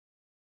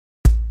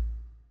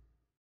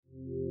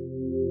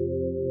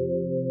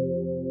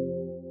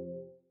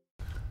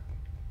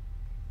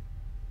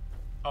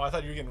Oh, I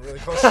thought you were getting really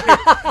close to me.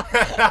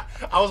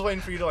 I was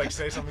waiting for you to like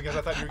say something because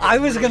I thought you were getting I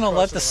was really gonna close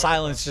let to the microphone.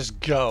 silence just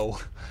go.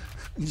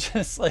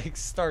 Just like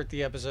start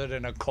the episode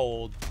in a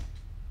cold.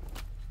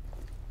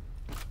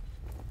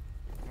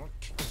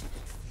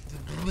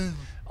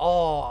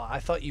 Oh, I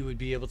thought you would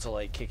be able to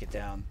like kick it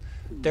down.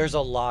 There's a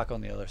lock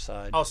on the other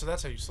side. Oh, so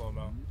that's how you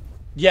slow-mo.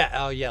 Yeah,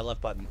 oh yeah,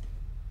 left button.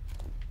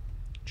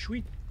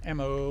 Sweet.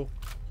 Ammo.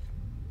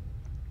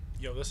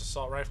 Yo, this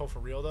assault rifle for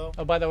real though?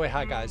 Oh, by the way,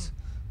 hi guys.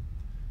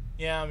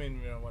 Yeah, I mean,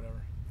 you know,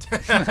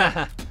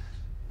 whatever.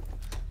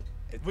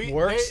 It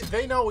works.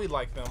 They know we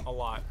like them a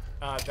lot.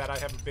 That I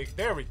have a big...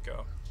 There we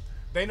go.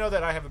 They know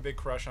that I have a big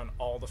crush on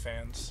all the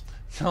fans.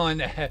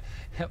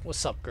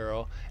 What's up,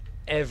 girl?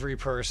 Every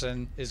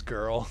person is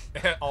girl.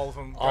 All of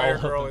them. All Guy or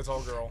of girl, them. it's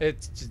all girl.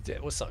 It's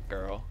just, what's up,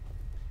 girl?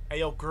 Hey,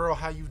 yo, girl,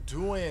 how you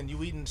doing?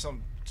 You eating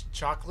some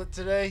chocolate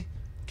today?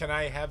 Can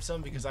I have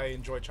some? Because I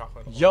enjoy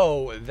chocolate a lot.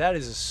 Yo, that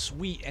is a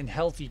sweet and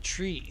healthy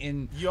treat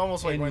in You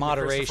almost like in went to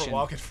moderation. Christopher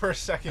Walken for a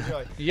second. You're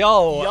like,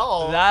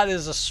 Yo, that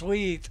is a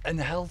sweet and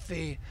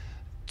healthy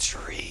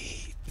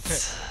treat.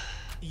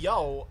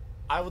 yo,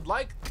 I would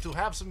like to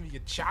have some of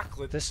your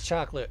chocolate. This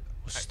chocolate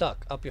was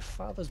stuck up your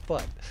father's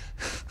butt.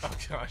 Oh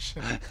gosh.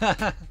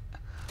 I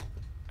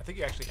think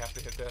you actually have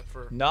to hit that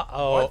for. No,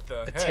 oh, What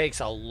the it heck? takes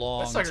a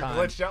long That sucker time.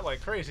 glitched out like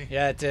crazy.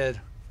 Yeah, it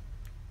did.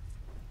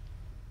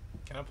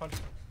 Can I punch?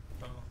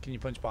 Oh. Can you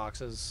punch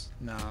boxes?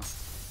 No.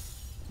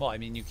 Well, I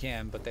mean, you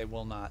can, but they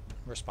will not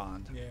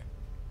respond. Yeah.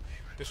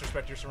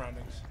 Disrespect your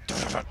surroundings.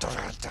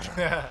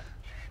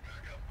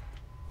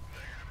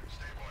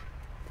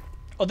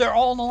 Oh, they're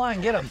all on the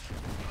line. Get them.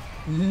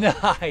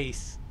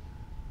 Nice.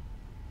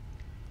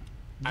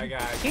 I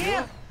got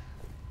Can't.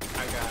 you.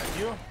 I got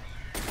you.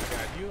 I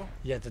got you.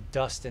 Yeah, the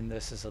dust in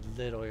this is a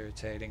little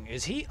irritating.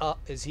 Is he up?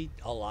 Is he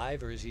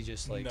alive, or is he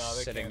just like No,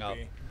 they sitting can't up?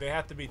 be. They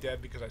have to be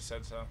dead because I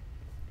said so.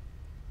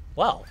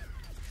 Well,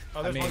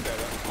 Oh, there's I mean, one guy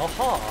there. oh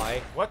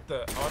hi. What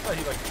the? Oh, I thought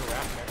he like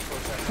giraffe next for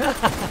a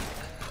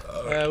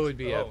second. That would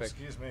be Oh, epic.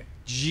 excuse me.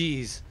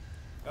 Jeez,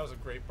 That was a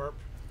great burp.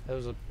 that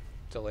was a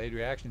delayed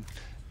reaction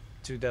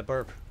to that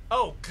burp.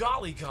 Oh,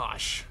 golly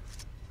gosh.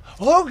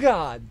 Oh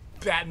God.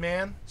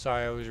 Batman.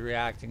 Sorry, I was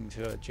reacting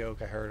to a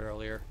joke I heard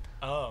earlier.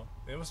 Oh,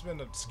 it must have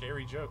been a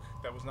scary joke.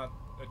 That was not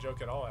a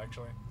joke at all,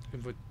 actually.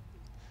 But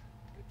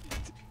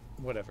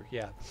whatever.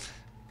 Yeah.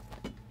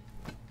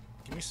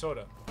 Give me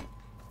soda.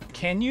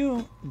 Can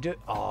you do?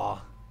 Aw,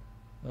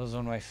 that was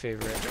one of my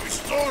favorites. Give me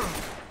soda!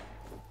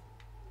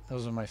 That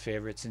was one of my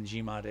favorites in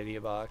Gmod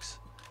Idiot Box,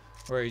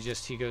 where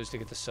he goes to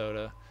get the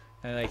soda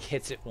and like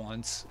hits it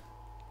once,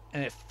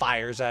 and it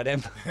fires at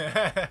him.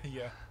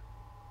 Yeah.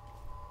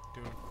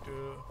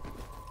 Do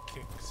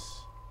kicks.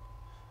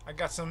 I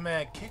got some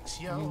mad kicks,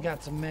 yo. You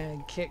got some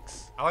mad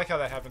kicks. I like how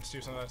that happens too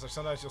sometimes. Like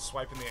sometimes you'll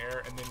swipe in the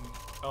air and then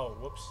oh,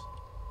 whoops.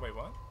 Wait,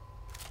 what?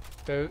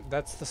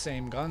 That's the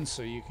same gun,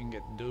 so you can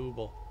get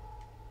double.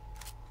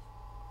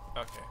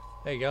 Okay.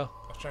 There you go.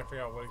 I was trying to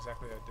figure out what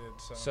exactly I did.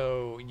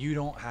 So you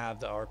don't have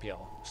the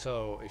RPL.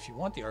 So if you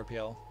want the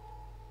RPL,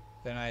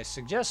 then I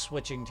suggest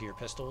switching to your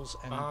pistols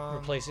and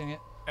replacing it.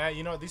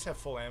 You know, these have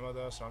full ammo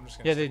though, so I'm just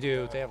gonna. Yeah, they stick with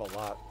do. that. They have a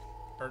lot.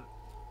 Or,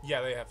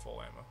 yeah, they have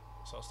full ammo,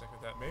 so I'll stick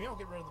with that. Maybe I'll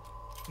get rid of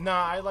the.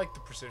 Nah, I like the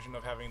precision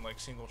of having like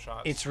single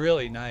shots. It's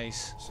really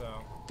nice. So.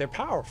 They're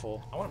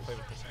powerful. I want to play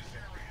with this thing.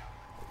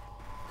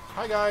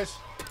 Hi guys.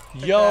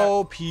 Take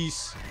Yo,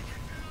 peace.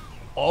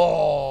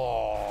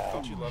 Oh.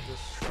 Don't you love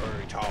this?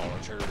 Very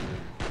talented.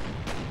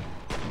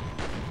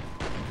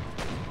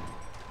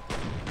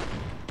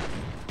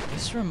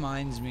 This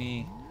reminds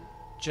me,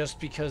 just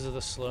because of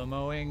the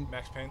slow-mowing,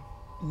 Max Payne.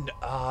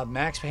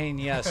 Max Payne,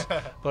 yes,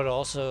 but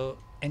also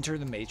Enter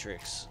the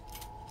Matrix.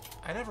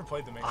 I never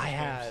played the Matrix.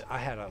 I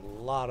had a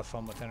lot of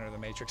fun with Enter the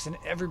Matrix, and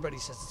everybody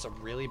says it's a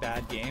really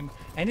bad game,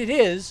 and it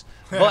is,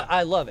 but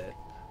I love it.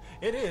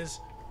 It is.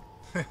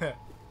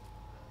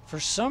 For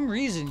some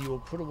reason, you will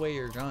put away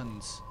your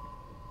guns.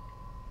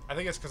 I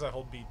think it's because I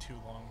hold B too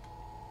long.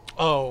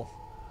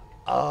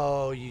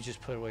 Oh, you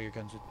just put away your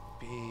guns with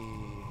B.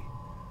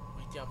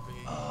 Wait up, B.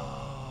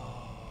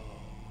 Oh.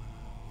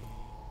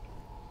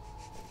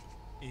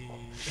 E.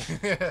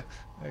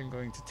 I'm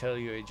going to tell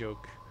you a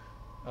joke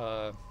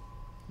at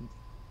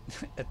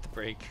the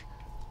break.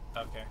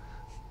 Okay.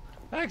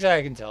 Actually,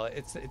 I can tell it.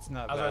 It's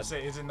not I was bad. going to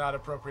say, is it not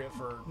appropriate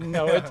for...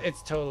 No,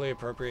 it's totally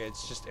appropriate.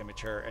 It's just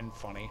immature and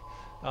funny.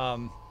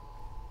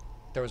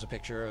 There was a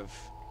picture of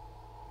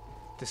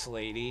this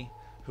lady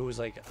who was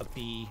like a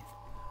bee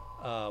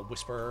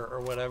whisperer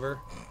or whatever,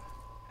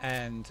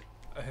 and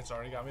It's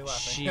already got me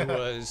laughing. she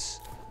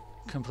was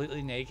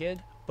completely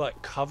naked but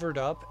covered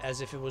up as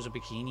if it was a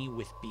bikini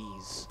with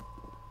bees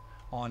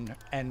on,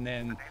 and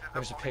then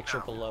there's a picture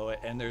below it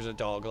and there's a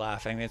dog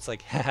laughing. It's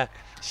like, haha,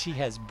 she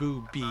has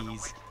boob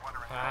bees.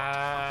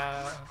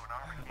 I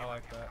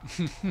like that.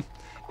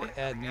 It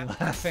had me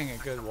laughing a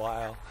good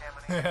while.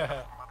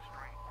 I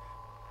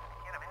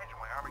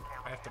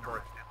have to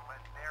burp.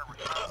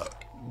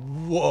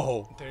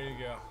 Whoa. There you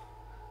go.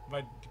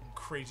 My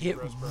crazy It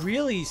gross burp.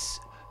 really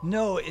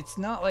no, it's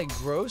not like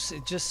gross.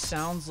 It just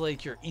sounds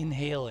like you're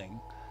inhaling.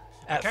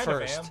 At I kind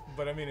first. of am,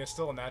 but I mean, it's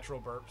still a natural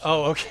burp. So.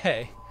 Oh,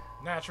 okay.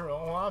 Natural,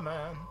 oh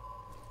man.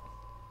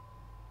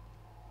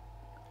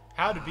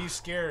 How to be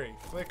scary.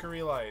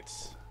 Flickery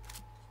lights.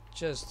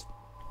 Just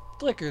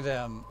flicker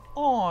them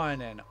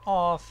on and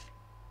off.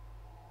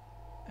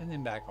 And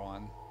then back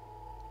on.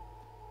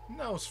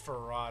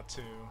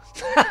 Nosferatu.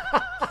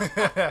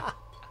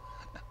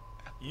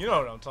 You know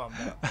what I'm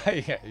talking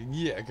about.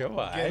 yeah, go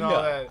on. Getting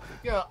all that,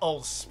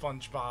 old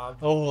SpongeBob.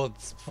 Old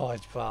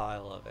SpongeBob, I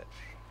love it.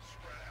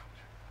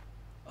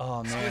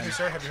 Oh, man. Excuse me,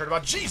 sir, have you heard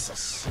about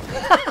Jesus?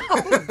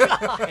 Oh,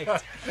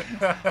 God.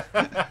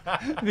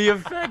 The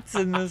effects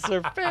in this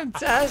are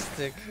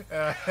fantastic.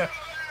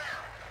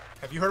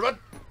 Have you heard about...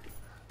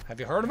 Have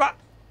you heard about...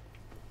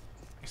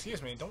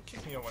 Excuse me, don't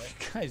kick me away.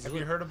 Guys, have look.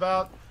 you heard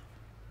about...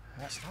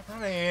 Stop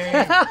running.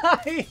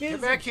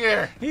 Get back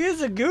here. He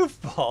is a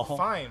goofball.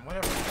 Fine,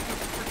 whatever. I can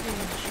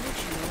freaking shoot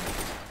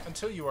you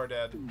until you are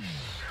dead.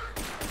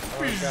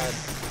 Oh, God.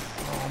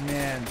 Oh,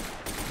 man.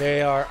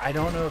 They are... I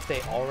don't know if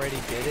they already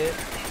did it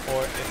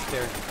or if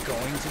they're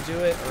going to do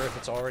it or if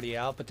it's already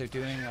out, but they're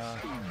doing Oh,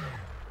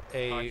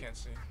 I can't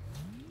see.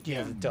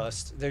 Yeah, the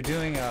dust. They're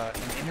doing an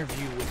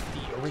interview with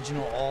the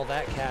original All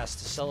That cast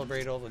to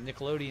celebrate all the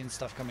Nickelodeon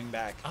stuff coming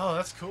back. Oh,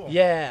 that's cool.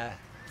 Yeah.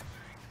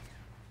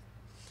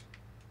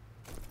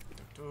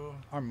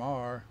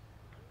 Armor.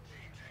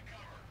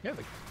 You have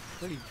a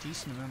pretty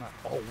decent amount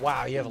of... Oh,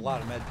 wow, you have a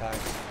lot of med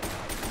packs.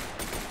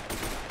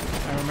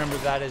 I remember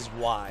that is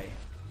why.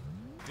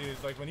 Dude,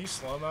 like when you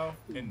slow-mo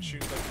and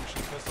shoot like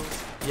machine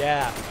pistols,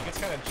 Yeah. it gets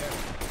kind of gentle.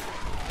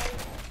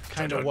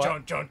 Kind of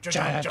what?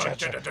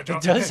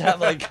 It does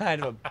have like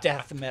kind of a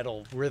death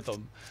metal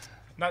rhythm.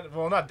 Not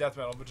death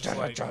metal, but just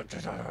like...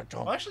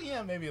 Well, actually,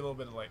 yeah, maybe a little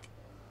bit of like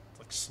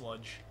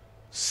sludge.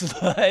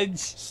 Sludge?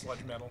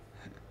 Sludge metal.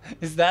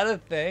 Is that a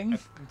thing?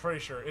 I'm pretty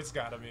sure it's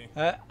gotta be.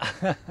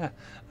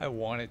 I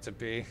want it to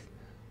be.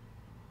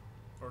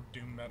 Or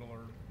doom metal, or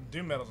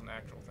doom metal's an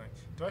actual thing.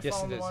 Do I Yes,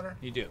 fall it in the is. water?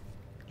 You do.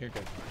 You're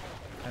good.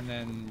 And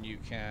then you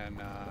can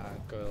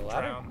go to the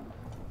ladder. Drown.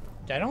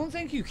 I don't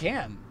think you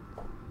can.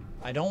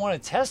 I don't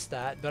want to test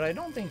that, but I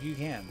don't think you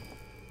can.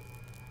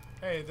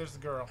 Hey, there's the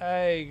girl.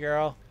 Hey,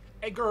 girl.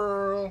 Hey,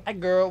 girl. Hey,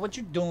 girl. What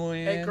you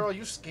doing? Hey, girl,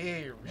 you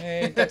scared.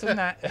 Hey, that's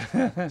not.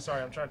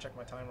 Sorry, I'm trying to check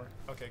my timer.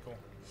 Okay, cool.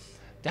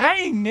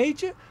 Dang,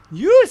 nature,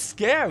 you're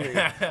scary.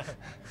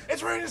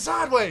 It's raining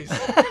sideways.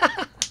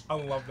 I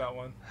love that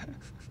one.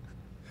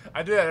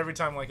 I do that every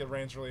time like it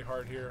rains really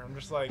hard here. I'm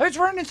just like, It's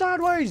raining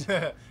sideways.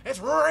 it's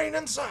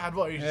raining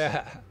sideways.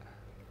 Yeah.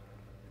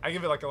 I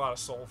give it like a lot of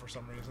soul for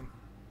some reason.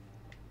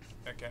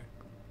 Okay.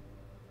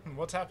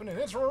 What's happening?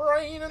 It's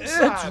raining sideways.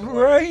 It's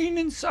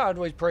raining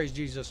sideways. Praise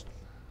Jesus.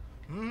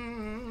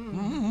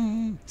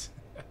 Getting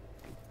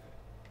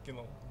a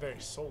little very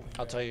soul-y.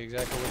 I'll tell you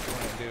exactly what you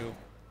want to do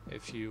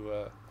if you.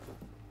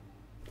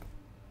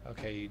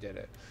 Okay, you did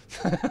it.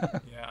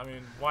 Yeah, I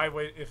mean, why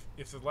wait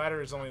if the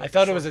ladder is only? Like I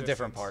thought it short was a distance.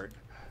 different part.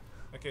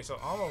 Okay, so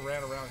Alma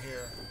ran around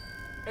here.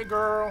 Hey,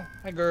 girl.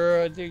 Hi,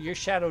 girl. Dude, your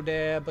shadow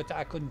there, but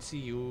I couldn't see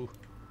you.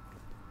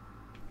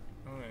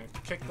 I'm gonna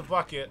kick the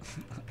bucket.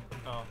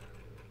 Oh.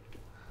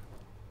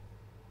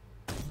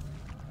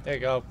 There you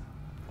go.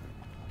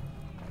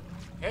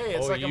 Hey,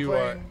 it's Oh, like I'm you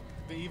playing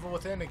The Evil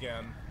Within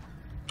again.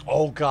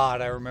 Oh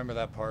God, I remember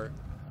that part.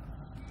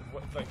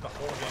 Like the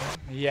whole game.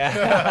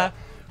 Yeah.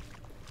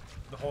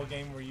 The whole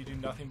game where you do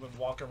nothing but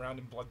walk around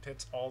in blood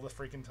pits all the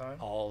freaking time.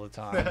 All the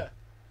time.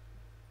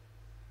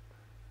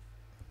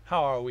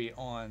 How are we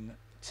on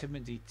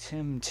Timothy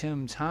Tim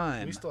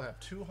time? We still have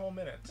 2 whole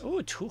minutes.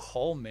 Ooh, 2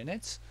 whole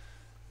minutes?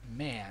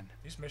 Man,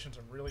 These missions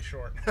are really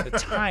short. the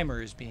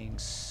timer is being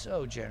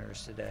so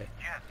generous today.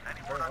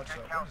 Very much so.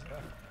 What is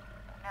that?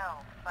 No,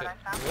 but I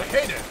found I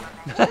hate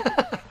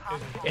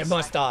it. It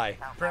must die.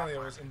 Apparently it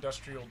was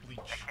industrial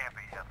bleach.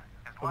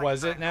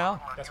 Was it now?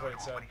 That's what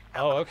it said.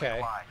 Oh,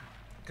 okay.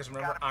 Because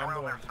remember, I'm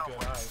the one with the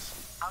good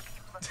eyes.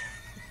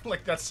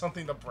 Like that's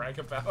something to brag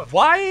about.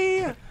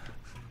 Why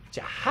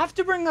do you have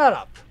to bring that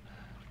up?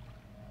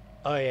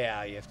 Oh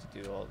yeah, you have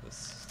to do all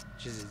this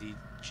jizzy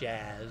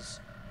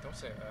jazz. Don't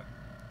say that.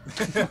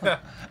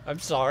 I'm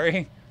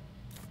sorry.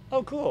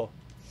 Oh, cool.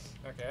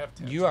 Okay, I have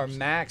 10. You are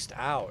maxed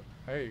out.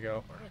 There you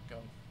go. Where'd it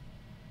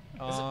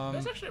go?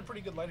 That's actually a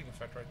pretty good lighting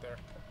effect right there.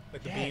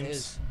 Like the Yeah, it beams.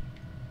 is.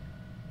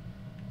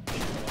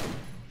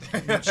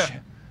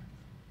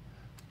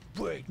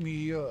 Wake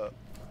me up.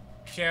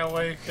 Can't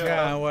wake up.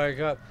 Can't wake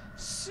up.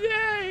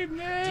 Save me.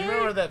 Do you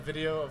remember that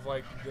video of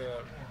like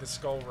the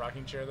skull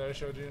rocking chair that I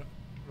showed you,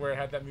 where it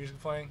had that music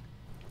playing?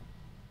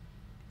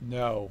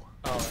 No.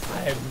 Oh, I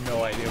have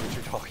no idea what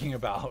you're talking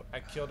about. I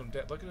killed him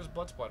dead. Look at his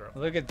blood splatter.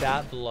 Look at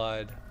that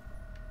blood.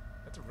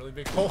 That's a really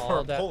big hole All for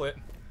a that- bullet.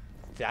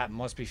 That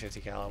must be 50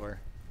 caliber.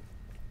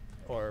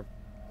 Or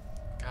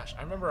Gosh,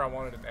 I remember I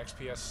wanted an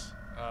XPS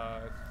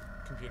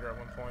computer at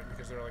one point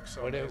because they were like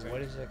so amazing.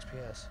 what is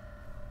XPS?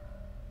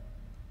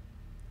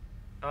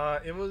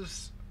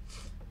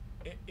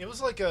 It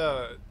was like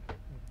a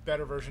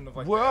better version of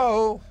like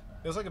Whoa.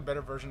 it was like a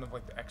better version of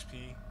like the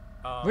XP.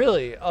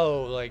 Really?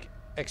 Oh, like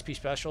XP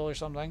special or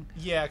something?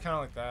 Yeah, kind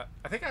of like that.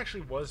 I think it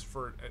actually was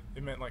for,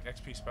 it meant like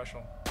XP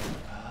special.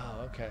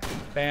 Oh, okay.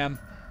 Bam.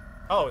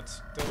 Oh, it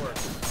still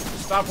works.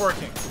 Stop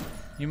working.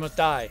 You must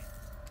die.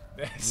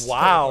 It still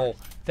Wow. works.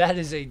 That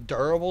is a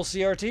durable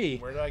CRT.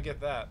 Where did I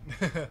get that?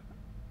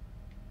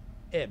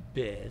 At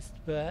Best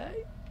Buy.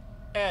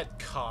 At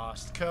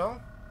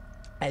Costco.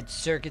 At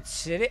Circuit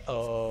City.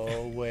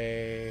 Oh,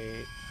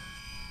 wait.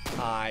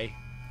 Hi.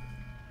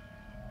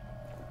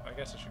 I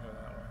guess I should go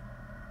that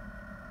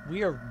way.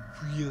 We are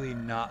really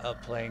not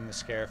up playing the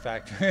scare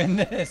factor in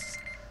this.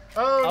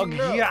 Oh,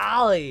 no.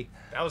 golly.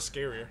 That was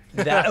scarier.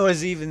 That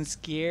was even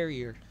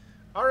scarier.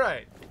 All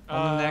right.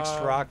 On the next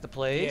Rock the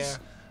Place.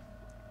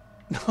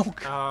 Yeah. Oh,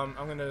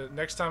 God.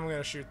 Next time I'm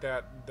gonna shoot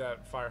that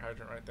fire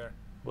hydrant right there.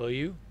 Will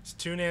you? Just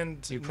tune in.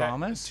 You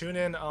promise? Tune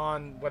in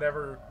on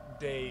whatever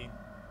day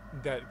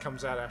that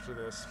comes out after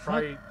this.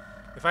 Probably,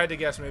 if I had to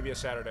guess, maybe a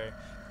Saturday.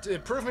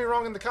 Prove me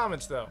wrong in the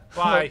comments, though.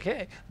 Bye.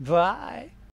 Okay. Bye.